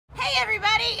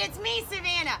everybody, it's me,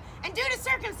 Savannah. And due to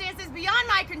circumstances beyond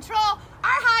my control,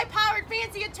 our high-powered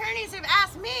fancy attorneys have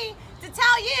asked me to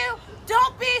tell you,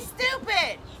 don't be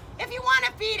stupid. If you want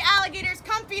to feed alligators,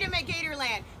 come feed them at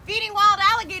Gatorland. Feeding wild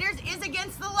alligators is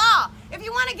against the law. If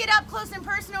you want to get up close and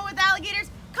personal with alligators,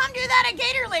 come do that at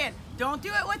Gatorland. Don't do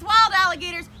it with wild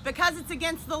alligators because it's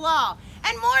against the law.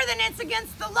 And more than it's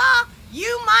against the law,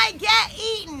 you might get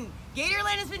eaten.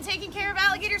 Gatorland has been taking care of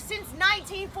alligators since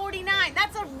 1949.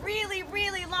 That's a really,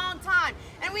 really long time.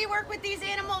 And we work with these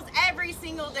animals every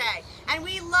single day. And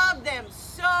we love them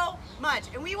so much.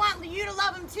 And we want you to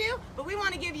love them too, but we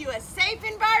want to give you a safe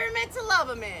environment to love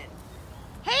them in.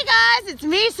 Hey guys, it's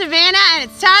me, Savannah, and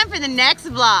it's time for the next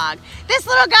vlog. This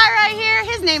little guy right here,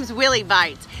 his name's Willie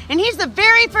Bites. And he's the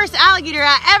very first alligator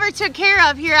I ever took care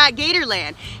of here at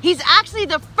Gatorland. He's actually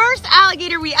the first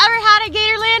alligator we ever had at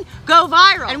Gatorland go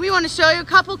viral. And we want to show you a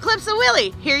couple clips of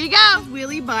Willie. Here you go.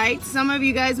 Willie Bites. Some of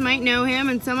you guys might know him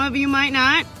and some of you might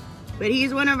not. But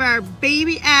he's one of our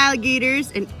baby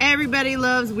alligators and everybody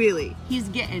loves Willie. He's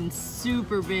getting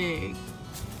super big.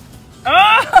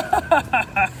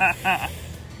 Oh!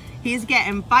 He's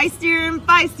getting feistier and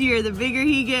feistier the bigger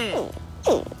he gets.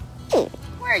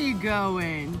 Where are you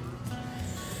going?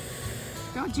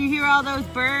 Don't you hear all those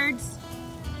birds?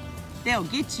 They'll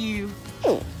get you.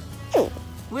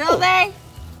 Will they?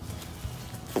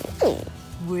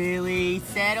 Willie,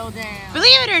 settle down.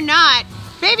 Believe it or not,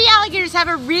 baby alligators have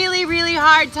a really, really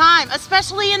hard time,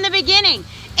 especially in the beginning.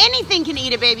 Anything can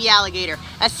eat a baby alligator.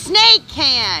 A snake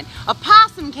can, a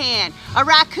possum can, a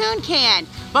raccoon can,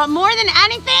 but more than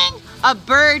anything, a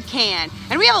bird can.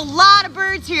 And we have a lot of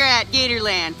birds here at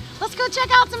Gatorland. Let's go check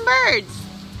out some birds.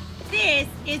 This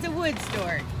is a wood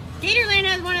stork. Gatorland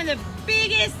has one of the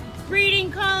biggest breeding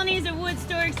colonies of wood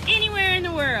storks anywhere in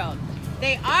the world.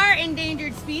 They are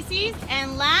endangered species,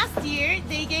 and last year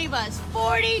they gave us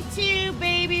 42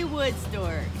 baby wood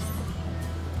storks.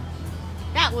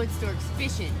 That wood stork's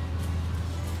fishing.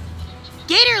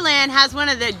 Gatorland has one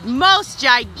of the most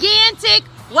gigantic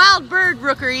wild bird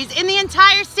rookeries in the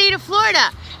entire state of Florida.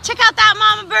 Check out that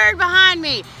mama bird behind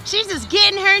me. She's just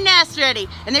getting her nest ready.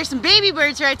 And there's some baby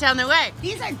birds right down the way.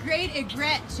 These are great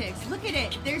egret chicks. Look at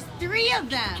it. There's 3 of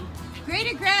them. Great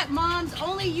egret moms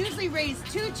only usually raise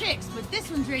 2 chicks, but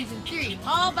this one's raising 3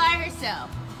 all by herself.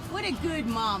 What a good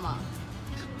mama.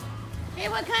 Hey,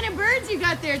 what kind of birds you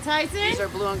got there, Tyson? These are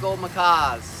blue and gold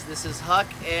macaws. This is Huck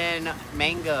and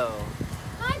Mango.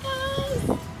 Hi,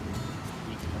 guys.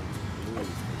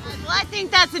 Well, I think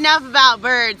that's enough about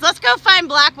birds. Let's go find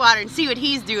Blackwater and see what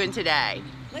he's doing today.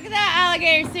 Look at that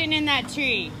alligator sitting in that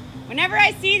tree. Whenever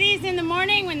I see these in the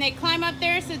morning when they climb up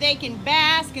there so they can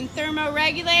bask and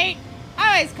thermoregulate,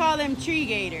 I always call them tree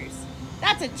gators.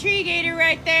 That's a tree gator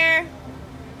right there.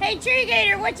 Hey, tree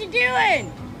gator, what you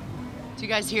doing? Do you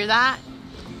guys hear that?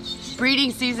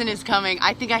 Breeding season is coming.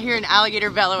 I think I hear an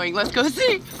alligator bellowing. Let's go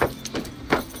see.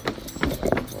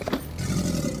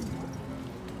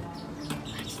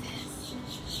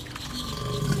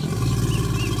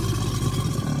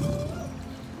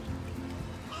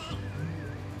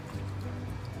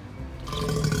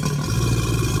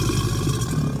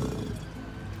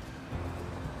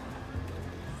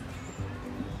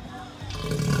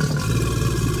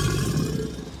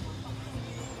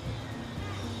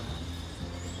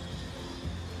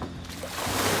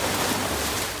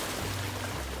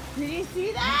 Did you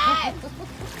see that?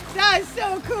 That is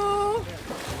so cool.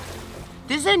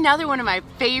 This is another one of my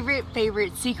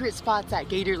favorite secret spots at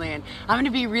Gatorland. I'm gonna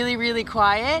be really, really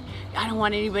quiet. I don't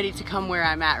want anybody to come where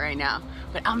I'm at right now,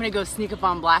 but I'm gonna go sneak up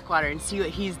on Blackwater and see what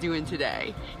he's doing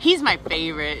today. He's my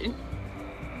favorite.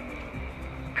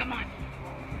 Come on.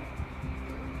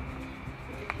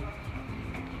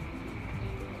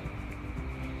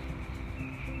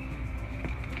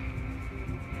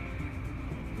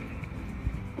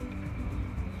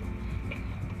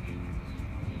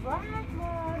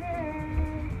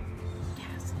 Blackwater.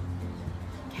 Cass.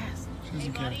 Hey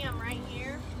buddy, I'm right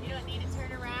here. You don't need to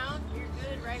turn around. You're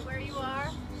good right where you are.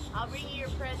 I'll bring you your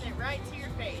present right to your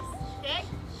face. Okay?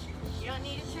 You don't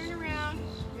need to turn around.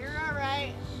 You're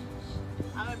alright.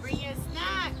 I'm gonna bring you a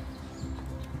snack.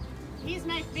 He's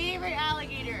my favorite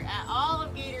alligator at all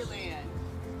of Gatorland.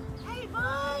 Hey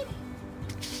bud.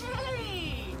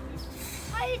 Hey.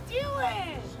 How you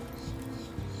doing?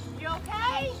 You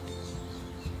okay?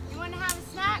 You want to have a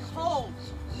snack? Hold.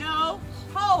 No.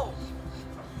 Hold.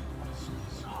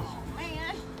 Oh,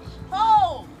 man.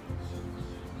 Hold.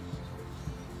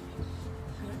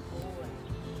 Good boy.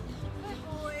 Good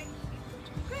boy.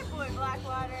 Good boy,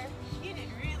 Blackwater. You did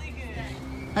really good.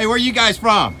 Hey, where are you guys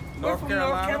from? North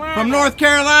Carolina. From North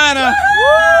Carolina.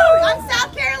 Woo! I'm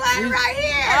South Carolina right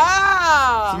here. Ah!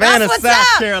 Oh, Savannah, that's what's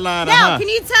South up. Carolina, Now, huh? can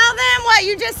you tell them what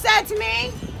you just said to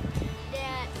me?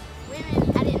 That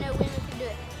women, I didn't know women could do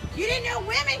it. You didn't know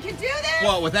women could do this?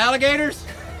 What, with alligators?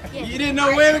 Yeah. You didn't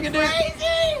know women could do it?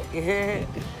 Crazy?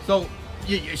 So,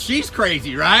 she's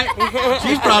crazy, right?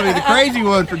 She's probably the crazy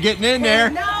one for getting in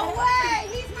there. No way.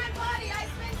 He's my buddy. I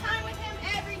spend time with him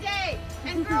every day.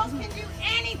 And girls can do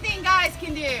anything guys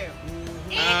can do.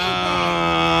 Anything.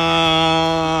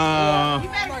 You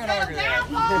better settle down,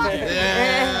 Paul.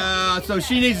 Yeah, so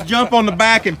she needs to jump on the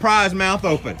back and pry his mouth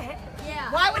open.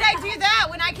 Yeah. Why would I do that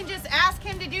when I can just ask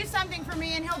him to do something for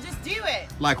me and he'll just do it?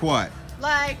 Like what?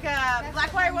 Like,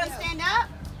 Blackwater, want to stand up?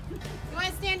 You want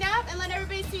to stand up and let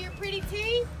everybody see your pretty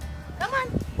teeth? Come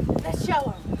on. Let's show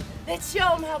them. Let's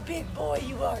show them how big boy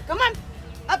you are. Come on.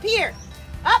 Up here.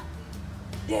 Up.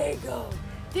 There you go.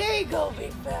 There you go,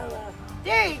 big fella.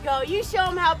 There you go. You show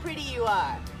them how pretty you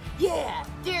are. Yeah.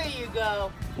 There you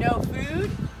go. No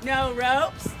food. No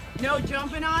ropes. No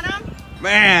jumping on them.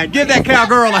 Man, give that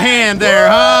cowgirl a hand there,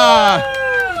 huh?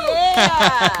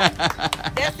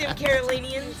 Yeah. That's them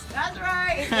Carolinians. That's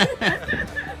right.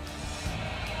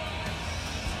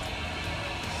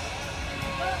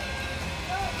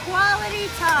 Quality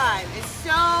time is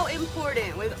so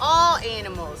important with all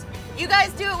animals. You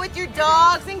guys do it with your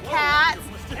dogs and cats,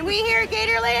 and we here at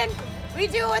Gatorland, we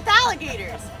do it with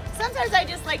alligators. Sometimes I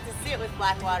just like to sit with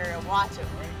Blackwater and watch him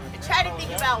and try to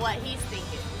think about what he's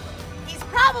thinking. He's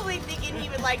probably thinking he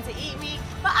would like to eat me,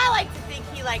 but I like to think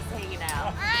he likes hanging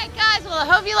out. Alright guys, well I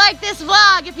hope you liked this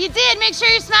vlog. If you did, make sure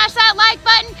you smash that like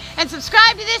button and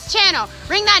subscribe to this channel.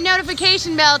 Ring that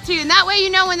notification bell too, and that way you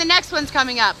know when the next one's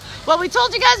coming up. Well, we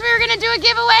told you guys we were going to do a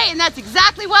giveaway, and that's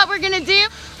exactly what we're going to do.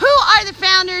 Who are the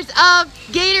founders of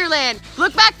Gatorland?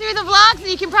 Look back through the vlogs and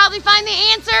you can probably find the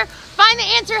answer. Find the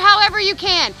answer however you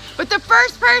can. But the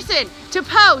first person to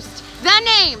post the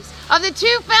names of the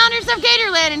 2 founders of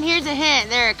Gatorland, and here's a hint,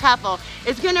 they're a couple,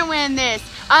 is gonna win this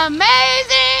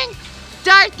amazing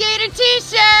Darth Gator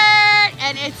t-shirt.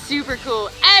 And it's super cool.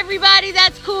 Everybody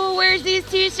that's cool wears these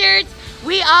t-shirts.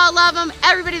 We all love them.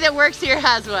 Everybody that works here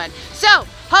has one. So,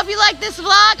 hope you like this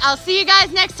vlog. I'll see you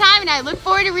guys next time, and I look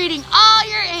forward to reading all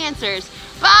your answers.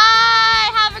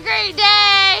 Bye! Have a great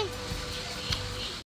day!